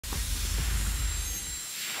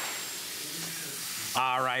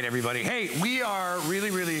All right, everybody. Hey, we are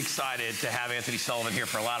really, really excited to have Anthony Sullivan here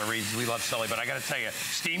for a lot of reasons. We love Sully, but I got to tell you,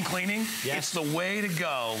 steam cleaning, it's the way to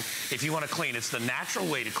go if you want to clean. It's the natural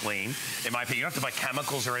way to clean, in my opinion. You don't have to buy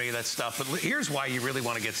chemicals or any of that stuff, but here's why you really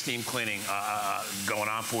want to get steam cleaning going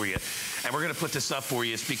on for you. And we're going to put this up for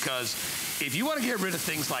you. It's because if you want to get rid of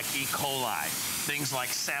things like E. coli, things like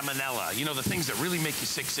salmonella, you know, the things that really make you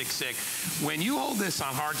sick, sick, sick. When you hold this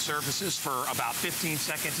on hard surfaces for about 15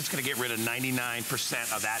 seconds, it's going to get rid of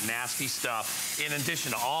 99% of that nasty stuff, in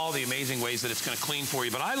addition to all the amazing ways that it's going to clean for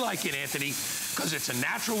you. But I like it, Anthony, because it's a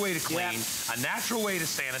natural way to clean, a natural way to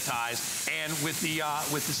sanitize, and with the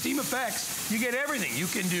SteamFX, you get everything. You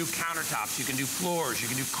can do countertops, you can do floors, you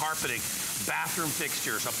can do carpeting, bathroom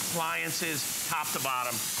fixtures, appliances, top to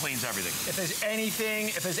bottom, cleans everything.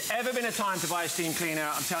 If there's ever been a time to buy a steam cleaner,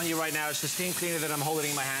 I'm telling you right now, it's the steam cleaner that I'm holding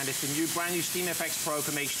in my hand. It's the brand new SteamFX Pro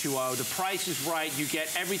from H20. The price is right. You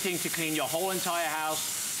get everything to clean your whole entire house,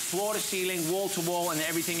 floor to ceiling, wall to wall, and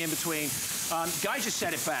everything in between. Guy just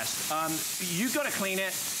said it best. You've got to clean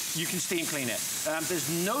it. You can steam clean it. There's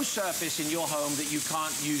no surface in your home that you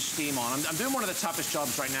can't use steam on. I'm doing one of the toughest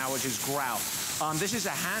jobs right now, which is grout. This is a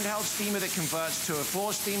handheld steamer that converts to a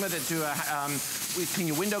floor steamer that do we clean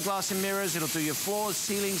your window glass and mirrors. It'll do your floors,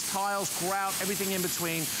 ceilings, tiles, grout, everything in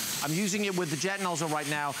between. I'm using it with the jet nozzle right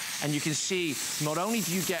now, and you can see not only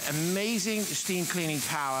do you get amazing steam cleaning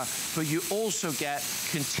power, but you also get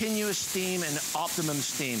continuous steam and optimum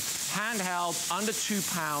steam. Handheld, under 2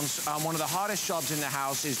 pounds. One of the hardest jobs in the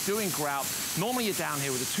house is doing grout. Normally you're down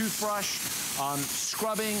here with a toothbrush,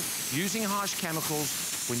 scrubbing, using harsh chemicals.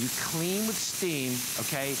 When you clean with steam,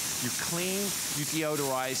 okay, you clean, you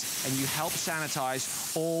deodorize, and you help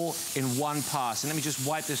sanitize all in one pass. And let me just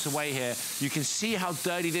wipe this away here. You can see how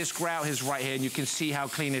dirty this grout is right here, and you can see how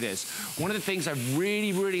clean it is. One of the things I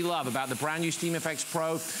really, really love about the brand new SteamFX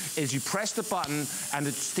Pro is you press the button and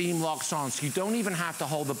the steam locks on, so you don't even have to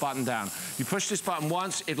hold the button down. You push this button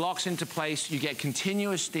once, it locks into place, you get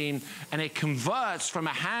continuous steam, and it converts from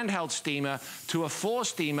a handheld steamer to a floor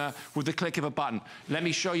steamer with the click of a button. Let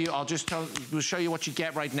me show you, we'll show you what you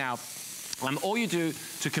get right now. All you do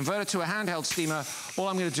to convert it to a handheld steamer, all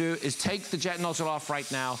I'm going to do is take the jet nozzle off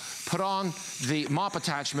right now, put on the mop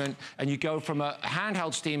attachment, and you go from a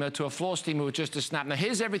handheld steamer to a floor steamer with just a snap. Now,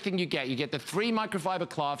 here's everything you get. You get the 3 microfiber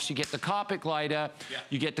cloths, you get the carpet glider,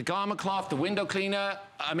 you get the garment cloth, the window cleaner.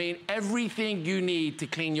 I mean, everything you need to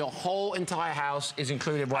clean your whole entire house is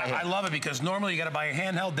included right here. I love it because normally you got to buy a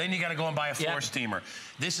handheld, then you got to go and buy a floor steamer.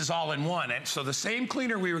 This is all in one. And so the same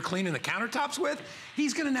cleaner we were cleaning the countertops with,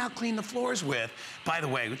 he's going to now clean the floors with. By the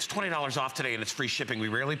way, it's $20 off today and it's free shipping. We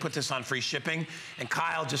rarely put this on free shipping. And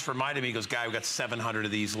Kyle just reminded me, he goes, Guy, we've got 700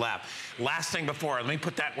 of these left. Last thing before, let me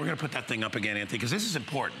put that, we're going to put that thing up again, Anthony, because this is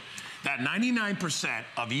important. That 99%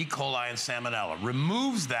 of E. coli and salmonella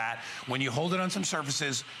removes that when you hold it on some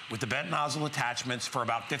surfaces with the bent nozzle attachments for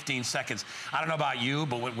about 15 seconds. I don't know about you,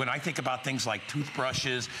 but when I think about things like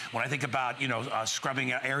toothbrushes, when I think about, you know,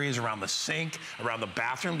 scrubbing areas around the sink, around the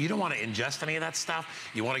bathroom, you don't want to ingest any of that stuff.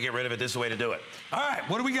 You want to get rid of it. This is the way to do it. All right,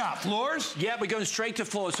 what do we got? Floors? Yeah, we're going straight to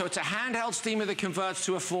floors. So it's a handheld steamer that converts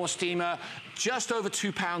to a floor steamer. Just over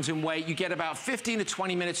 2 pounds in weight. You get about 15 to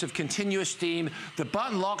 20 minutes of continuous steam. The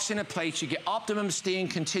button locks in a place. You get optimum steam,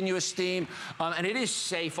 continuous steam, and it is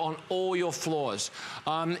safe on all your floors.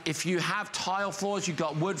 If you have tile floors, you've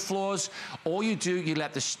got wood floors, all you do, you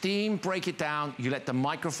let the steam break it down, you let the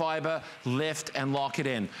microfiber lift and lock it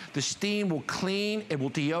in. The steam will clean, it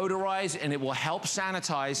will deodorize, and it will help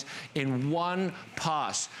sanitize in one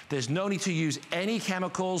pass. There's no need to use any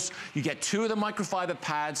chemicals. You get 2 of the microfiber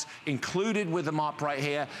pads included with the mop right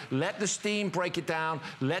here. Let the steam break it down,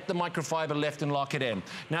 let the microfiber lift and lock it in.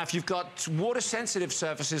 Now, if you've got water-sensitive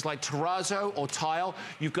surfaces like terrazzo or tile,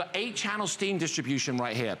 you've got 8-channel steam distribution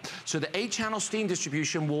right here. So the 8-channel steam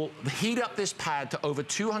distribution will heat up this pad to over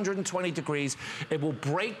 220 degrees. It will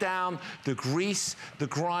break down the grease, the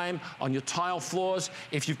grime on your tile floors.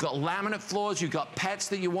 If you've got laminate floors, you've got pets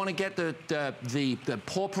that you want to get the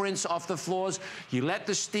paw prints off the floors, you let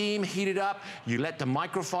the steam heat it up, you let the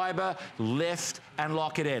microfiber lift and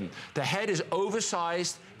lock it in. The head is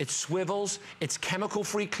oversized, it swivels, it's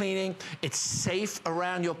chemical-free cleaning, it's safe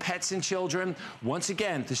around your pets and children. Once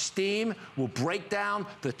again, the steam will break down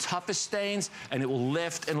the toughest stains and it will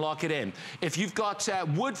lift and lock it in. If you've got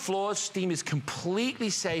wood floors, steam is completely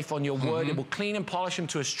safe on your wood. It will clean and polish them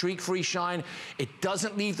to a streak-free shine. It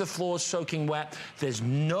doesn't leave the floors soaking wet. There's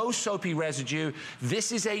no soapy residue.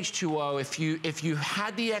 This is H2O. If you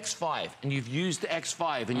had the X5 and you've used the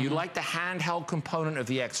X5 and you like the handheld component of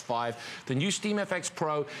the X5, the new SteamFX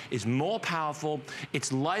Pro is more powerful,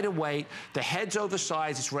 it's lighter weight, the head's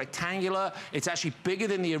oversized, it's rectangular, it's actually bigger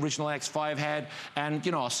than the original X5 head, and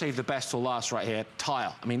you know, I'll save the best till last right here,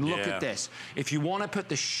 tile. I mean, look at this. If you want to put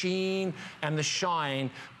the sheen and the shine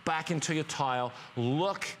back into your tile,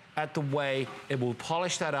 look at the way it will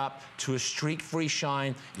polish that up to a streak-free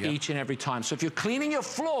shine each and every time. So if you're cleaning your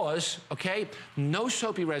floors, okay, no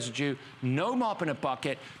soapy residue, no mop in a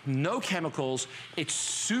bucket, no chemicals, it's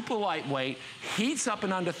super lightweight, heats up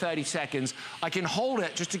in under 30 seconds. I can hold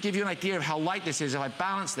it, just to give you an idea of how light this is, if I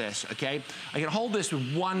balance this, okay, I can hold this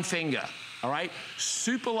with one finger. All right,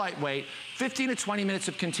 super lightweight, 15 to 20 minutes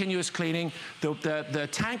of continuous cleaning. The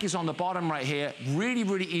tank is on the bottom right here, really,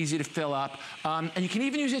 really easy to fill up. And you can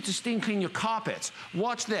even use it to steam clean your carpets.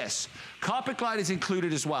 Watch this. Carpet Glide is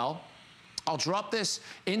included as well. I'll drop this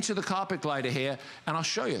into the carpet glider here, and I'll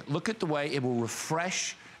show you. Look at the way it will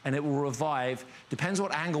refresh and it will revive. Depends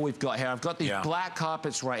what angle we've got here. I've got these black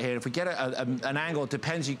carpets right here. If we get an angle, it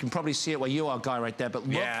depends. You can probably see it where you are, Guy, right there. But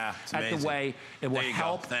look at the way it will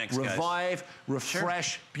help revive,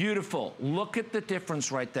 refresh. Beautiful. Look at the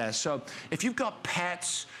difference right there. So if you've got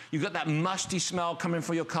pets, you've got that musty smell coming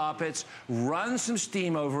from your carpets, run some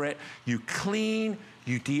steam over it. You clean,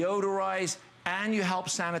 you deodorize, and you help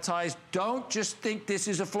sanitize. Don't just think this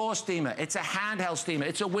is a floor steamer. It's a handheld steamer.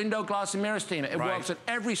 It's a window, glass, and mirror steamer. It works on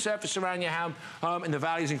every surface around your home, and the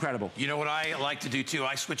value is incredible. You know what I like to do too?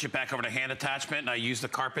 I switch it back over to hand attachment, and I use the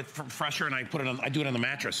carpet fresher, and I put it on. I do it on the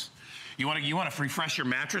mattress. You want to refresh your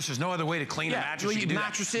mattress? There's no other way to clean a mattress. You can do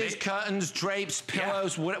mattresses, curtains, drapes,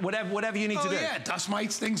 pillows, whatever you need to do. Yeah, dust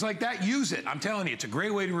mites, things like that. Use it. I'm telling you, it's a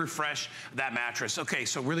great way to refresh that mattress. Okay,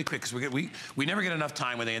 so really quick, because we never get enough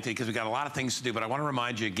time with Anthony because we got a lot of things to do. But I want to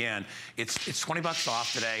remind you again, it's $20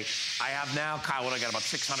 off today. I have now, Kyle, I got about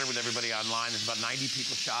 600 with everybody online. There's about 90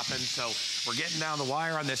 people shopping. So we're getting down the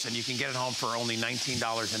wire on this, and you can get it home for only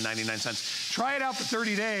 $19.99. Try it out for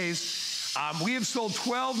 30 days. We have sold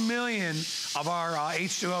 12 million of our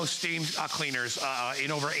H2O steam cleaners in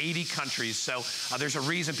over 80 countries. So there's a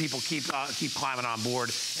reason people keep climbing on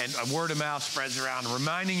board, and word of mouth spreads around.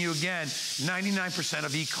 Reminding you again, 99%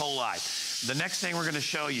 of E. coli. The next thing we're going to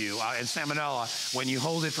show you, and salmonella, when you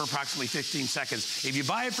hold it for approximately 15 seconds. If you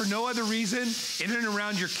buy it for no other reason, in and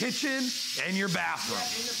around your kitchen and your bathroom.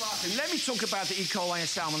 Yeah, in the bathroom. Let me talk about the E. coli and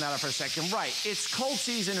salmonella for a second. Right, it's cold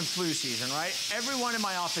season and flu season, right? Everyone in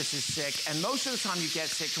my office is sick, and most of the time you get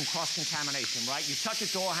sick from cross-contamination, right? You touch a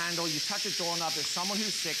door handle, you touch a doorknob, there's someone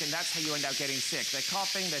who's sick, and that's how you end up getting sick. They're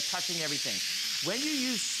coughing, they're touching everything. When you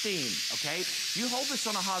use steam, okay, you hold this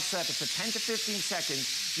on a hard surface for 10 to 15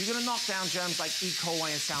 seconds, you're gonna knock down germs like E. coli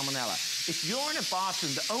and salmonella. If you're in a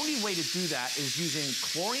bathroom, the only way to do that is using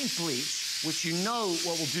chlorine bleach, which you know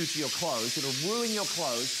what will do to your clothes. It'll ruin your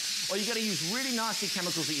clothes. Or you gotta use really nasty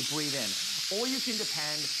chemicals that you breathe in. Or you can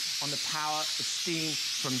depend on the power of steam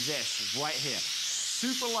from this right here.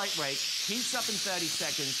 Super lightweight, heats up in 30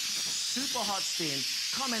 seconds, super hot steam.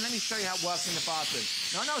 Come in, let me show you how it works in the bathroom.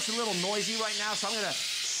 Now, I know it's a little noisy right now, so I'm gonna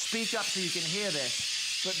speak up so you can hear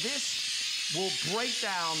this. But this will break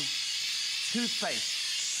down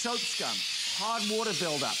toothpaste, soap scum, hard water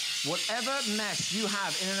buildup, whatever mess you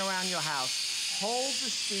have in and around your house, hold the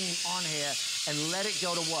steam on here and let it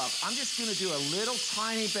go to work. I'm just gonna do a little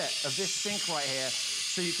tiny bit of this sink right here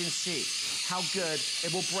so you can see how good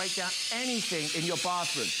it will break down anything in your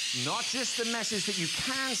bathroom. Not just the messes that you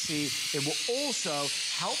can see, it will also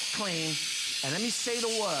help clean, and let me say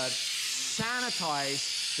the word,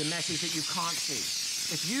 sanitize the messes that you can't see.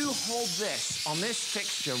 If you hold this on this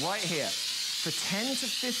fixture right here for 10 to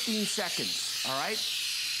 15 seconds, all right,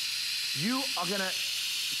 you are gonna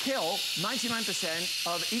kill 99%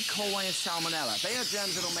 of E. coli and salmonella. They are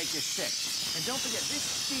germs that'll make you sick. And don't forget, this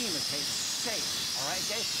steam is safe, all right,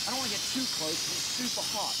 okay? I don't want to get too close because it's super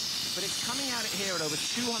hot, but it's coming out of here at over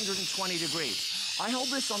 220 degrees. I hold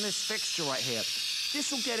this on this fixture right here. This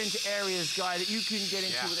will get into areas, Guy, that you can get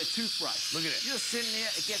into with a toothbrush. Look at it. You're sitting there,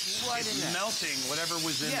 it gets right in there. It's melting whatever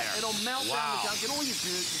was in there. Yeah, it'll melt down the gunk, and all you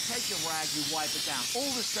do is you take your rag, you wipe it down. All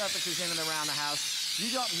the surfaces in and around the house. You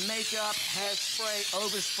got makeup, hairspray,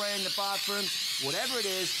 overspray in the bathroom, whatever it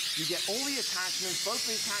is, you get all the attachments, both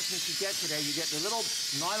the attachments you get today, you get the little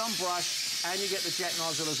nylon brush, and you get the jet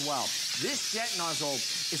nozzle as well. This jet nozzle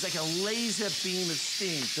is like a laser beam of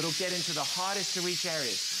steam that'll get into the hardest to reach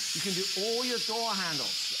areas. You can do all your door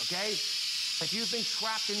handles, okay? If you've been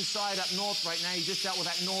trapped inside up north right now, you just dealt with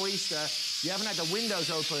that nor'easter, you haven't had the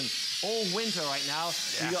windows open all winter right now,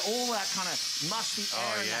 you got all that kind of musty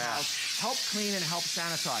air in the house, help clean and help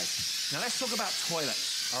sanitize. Now let's talk about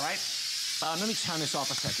toilets, all right? Let me turn this off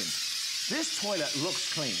a second. This toilet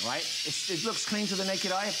looks clean, right? It looks clean to the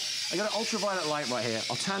naked eye. I got an ultraviolet light right here.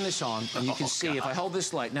 I'll turn this on, and you can see if I hold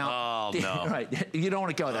this light. Now, right, you don't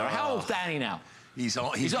want to go there. How old's Danny now? He's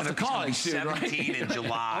off to college soon, 17 in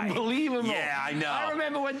July. Unbelievable. Yeah, I know. I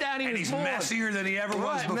remember when Danny was born. And he's messier than he ever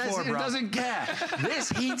was before, bro. He doesn't care. This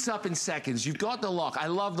heats up in seconds. You've got the lock. I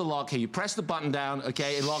love the lock here. You press the button down,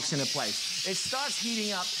 okay, it locks into place. It starts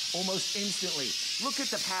heating up almost instantly. Look at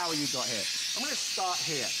the power you got here. I'm going to start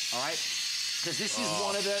here, all right? Because this is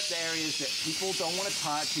one of the areas that people don't want to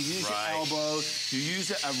touch. You use your elbow, you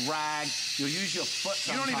use a rag, you'll use your foot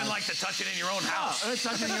sometimes. You don't even like to touch it in your own house. No,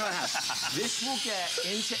 touch it in your own house. This will get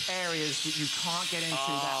into areas that you can't get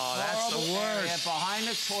into. That's the worst. Area behind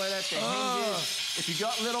the toilet, the hinges. If you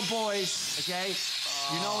got little boys, okay,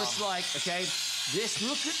 you know what it's like, okay?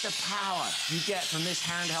 Look at the power you get from this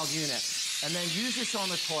handheld unit. And then use this on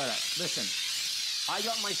the toilet. Listen. I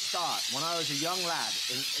got my start when I was a young lad,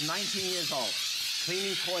 19 years old,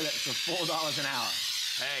 cleaning toilets for $4 an hour.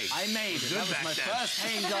 Hey, I made it. That was my first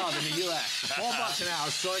paying job in the US. $4 an hour. I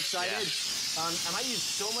was so excited. Yeah. And I used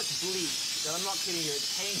so much bleach that I'm not kidding you. It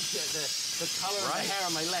changed the color of the hair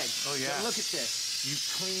on my leg. Oh, yeah. But look at this. You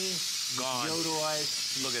clean,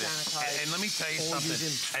 deodorize, look at sanitize. And let me tell you something.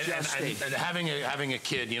 And having a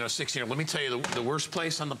kid, you know, 16, let me tell you, the worst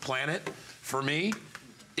place on the planet for me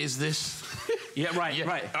is this. Yeah, right.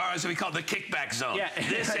 All right, so we call it the kickback zone. Yeah.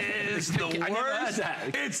 This is the worst. I never heard that.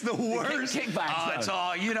 It's the worst. Kickback zone. It's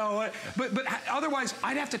all, you know what? But otherwise,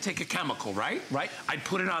 I'd have to take a chemical, right? Right. I'd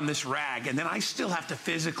put it on this rag, and then I still have to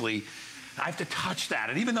physically, I have to touch that.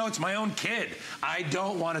 And even though it's my own kid, I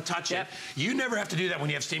don't want to touch it. You never have to do that when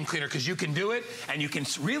you have steam cleaner because you can do it and you can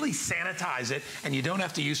really sanitize it and you don't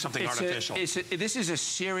have to use something artificial. This is a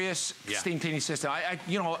serious steam cleaning system.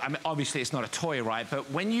 You know, obviously it's not a toy, right? But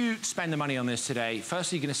when you spend the money on this today,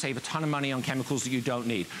 firstly, you're going to save a ton of money on chemicals that you don't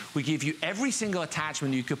need. We give you every single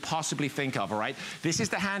attachment you could possibly think of, all right? This is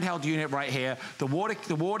the handheld unit right here. The water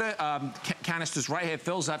canisters right here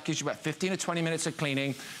fills up, gives you about 15 to 20 minutes of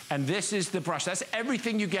cleaning. And this is the brush. That's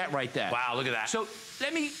everything you get right there. Wow, look at that. So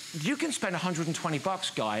you can spend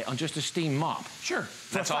 $120, Guy, on just a steam mop. Sure.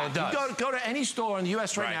 That's all it does. You go to any store in the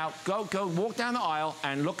US right now, go walk down the aisle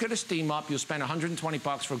and look at a steam mop. You'll spend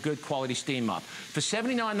 $120 for a good quality steam mop. For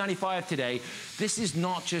 $79.95 today, this is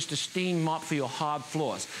not just a steam mop for your hard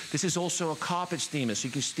floors. This is also a carpet steamer, so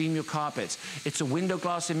you can steam your carpets. It's a window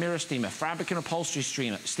glass and mirror steamer, fabric and upholstery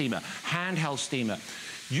steamer, handheld steamer.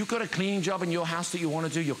 You've got a cleaning job in your house that you want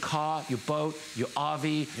to do, your car, your boat, your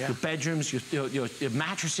RV, your bedrooms, your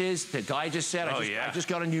mattresses. The guy just said, I just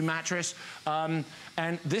got a new mattress. And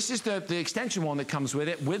this is the extension one that comes with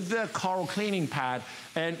it, with the coral cleaning pad.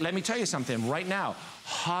 And let me tell you something, right now,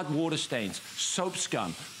 hard water stains, soap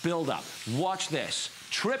scum, buildup. Watch this.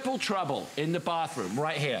 Triple trouble in the bathroom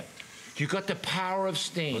right here. You got the power of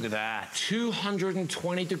steam. Look at that.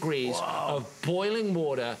 220 degrees of boiling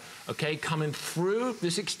water, okay, coming through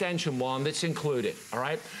this extension one that's included, all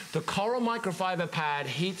right? The coral microfiber pad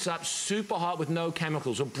heats up super hot with no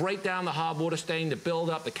chemicals. It'll break down the hard water stain, the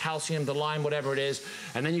buildup, the calcium, the lime, whatever it is.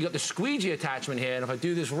 And then you got the squeegee attachment here, and if I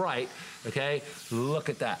do this right, okay, look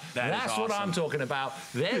at that. That's awesome. What I'm talking about.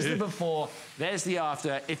 There's the before, there's the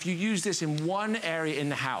after. If you use this in one area in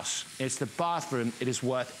the house, it's the bathroom, it is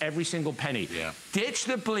worth every single penny. Yeah. Ditch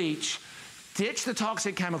the bleach, ditch the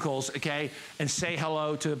toxic chemicals, okay, and say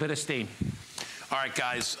hello to a bit of steam. All right,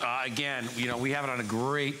 guys, again, you know, we have it on a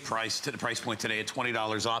great price point today at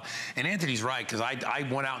 $20 off. And Anthony's right, because I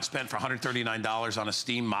went out and spent for $139 on a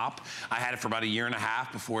steam mop. I had it for about 1.5 years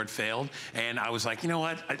before it failed. And I was like, you know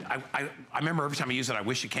what? I remember every time I use it, I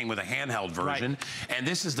wish it came with a handheld version. Right. And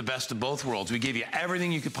this is the best of both worlds. We give you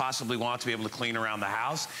everything you could possibly want to be able to clean around the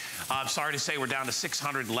house. I'm sorry to say we're down to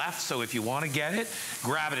 600 left, so if you want to get it,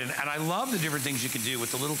 grab it. And I love the different things you can do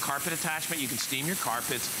with the little carpet attachment. You can steam your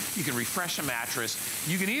carpets. You can refresh a mattress.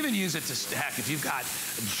 You can even use it to, heck, if you've got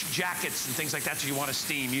jackets and things like that you want to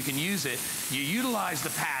steam, you can use it. You utilize the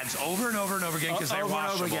pads over and over and over again because they're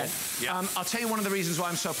washable. Over again. Yep. I'll tell you one of the reasons why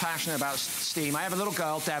I'm so passionate about steam. I have a little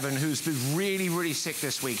girl, Devon, who's been really, really sick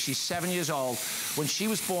this week. She's 7 years old. When she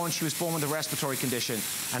was born with a respiratory condition.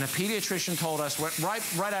 And a pediatrician told us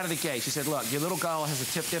right out of the gate, she said, look, your little girl has a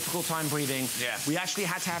difficult time breathing. Yeah. We actually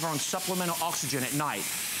had to have her on supplemental oxygen at night.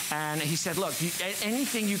 And he said, look,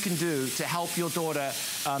 anything you can do to help your daughter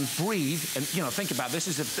breathe, and, you know, think about this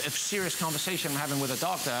is a serious conversation I'm having with a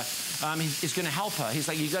doctor, is going to help her. He's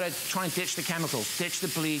like, you got to try and ditch the chemicals, ditch the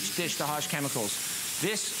bleach, ditch the harsh chemicals.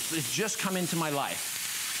 This has just come into my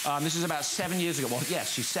life. This is about 7 years ago. Well,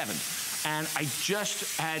 yes, she's 7. and I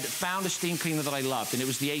just had found a steam cleaner that I loved, and it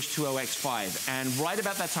was the H20 X5. And right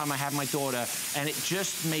about that time, I had my daughter, and it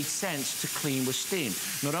just made sense to clean with steam.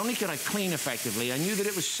 Not only could I clean effectively, I knew that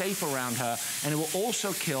it was safe around her, and it will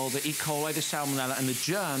also kill the E. coli, the salmonella, and the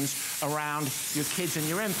germs around your kids and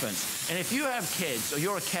your infants. And if you have kids, or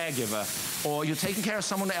you're a caregiver, or you're taking care of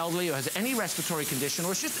someone elderly who has any respiratory condition,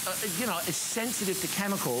 or it's just, you know, it's sensitive to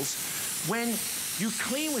chemicals, when you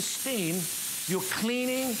clean with steam, you're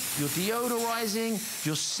cleaning, you're deodorizing,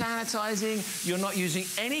 you're sanitizing, you're not using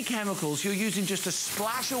any chemicals, you're using just a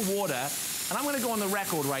splash of water. And I'm going to go on the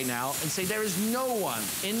record right now and say there is no one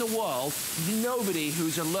in the world, nobody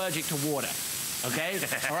who's allergic to water. Okay?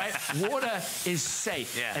 All right? Water is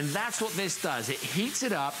safe. Yeah. And that's what this does. It heats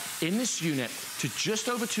it up in this unit to just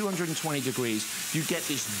over 220 degrees. You get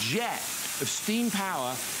this jet of steam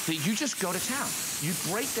power that you just go to town. You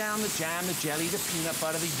break down the jam, the jelly, the peanut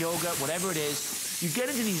butter, the yogurt, whatever it is. You get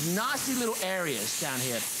into these nasty little areas down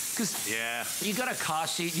here. Because you got a car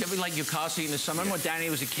seat. You ever like your car seat in the summer? Remember when Danny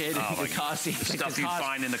was a kid? Oh, the car seat. The stuff you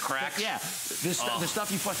find in the cracks? Yeah, the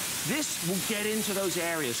stuff you find. This will get into those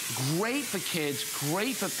areas. Great for kids,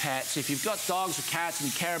 great for pets. If you've got dogs or cats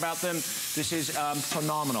and you care about them, this is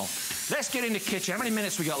phenomenal. Let's get in the kitchen. How many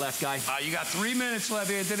minutes we got left, guy? You got 3 minutes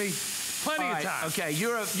left, Anthony. Plenty of time. Okay,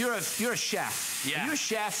 you're a chef. Yeah. Are you a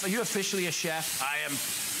chef? Are you officially a chef? I am.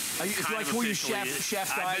 Do I call you chef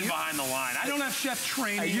guy? I've been behind the line. I don't have chef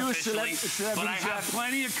training officially, but I have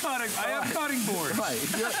plenty of cutting. I have cutting boards. Right.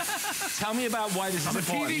 Tell me about why this is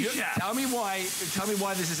important. I'm a TV chef. Tell me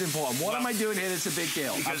why this is important. What am I doing here that's a big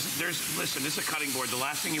deal? Because listen, this is a cutting board. The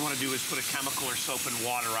last thing you want to do is put a chemical or soap and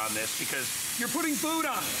water on this because you're putting food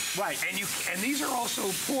on it. Right. And these are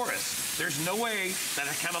also porous. There's no way that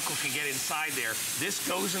a chemical can get inside there. This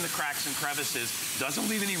goes in the cracks and crevices, doesn't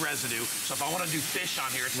leave any residue. So if I want to do fish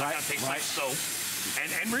on here, it's not going to taste like soap.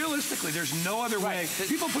 And realistically, there's no other way.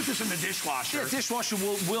 People put this in the dishwasher. Yeah, dishwasher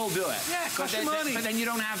will do it. Yeah, it costs you money. But then you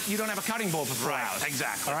don't have a cutting board for 4 hours.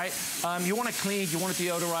 Exactly. All right. You want to clean. You want to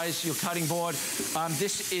deodorize your cutting board.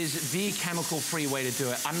 This is the chemical-free way to do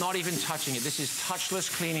it. I'm not even touching it. This is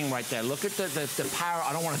touchless cleaning right there. Look at the power.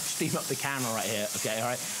 I don't want to steam up the camera right here. Okay. All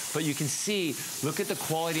right. But you can see. Look at the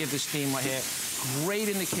quality of the steam right here. Great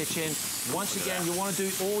in the kitchen. Once again, you want to do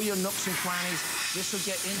all your nooks and crannies. This will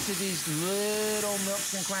get into these little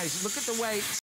nooks and crannies. Look at the way